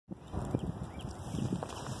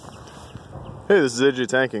Hey, this is AJ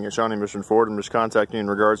Tanking at Shawnee Mission Ford. I'm just contacting you in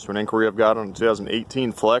regards to an inquiry I've got on a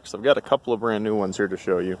 2018 Flex. I've got a couple of brand new ones here to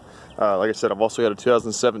show you. Like I said, I've also got a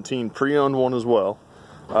 2017 pre-owned one as well.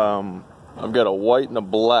 I've got a white and a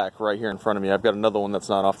black right here in front of me. I've got another one that's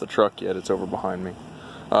not off the truck yet. It's over behind me.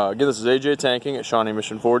 Again, this is AJ Tanking at Shawnee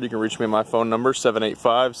Mission Ford. You can reach me at my phone number,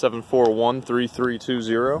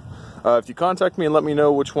 785-741-3320. If you contact me and let me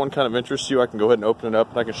know which one kind of interests you, I can go ahead and open it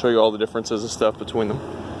up and I can show you all the differences and stuff between them.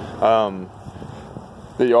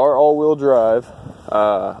 They are all-wheel drive.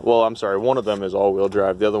 Well, I'm sorry, one of them is all-wheel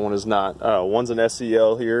drive. The other one is not. One's an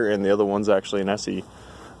SEL here, and the other one's actually an SE.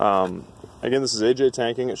 Again, this is AJ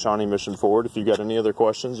Tanking at Shawnee Mission Ford. If you've got any other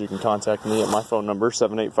questions, you can contact me at my phone number,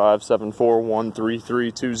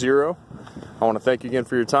 785-741-3320. I want to thank you again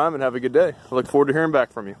for your time, and have a good day. I look forward to hearing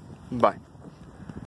back from you. Bye.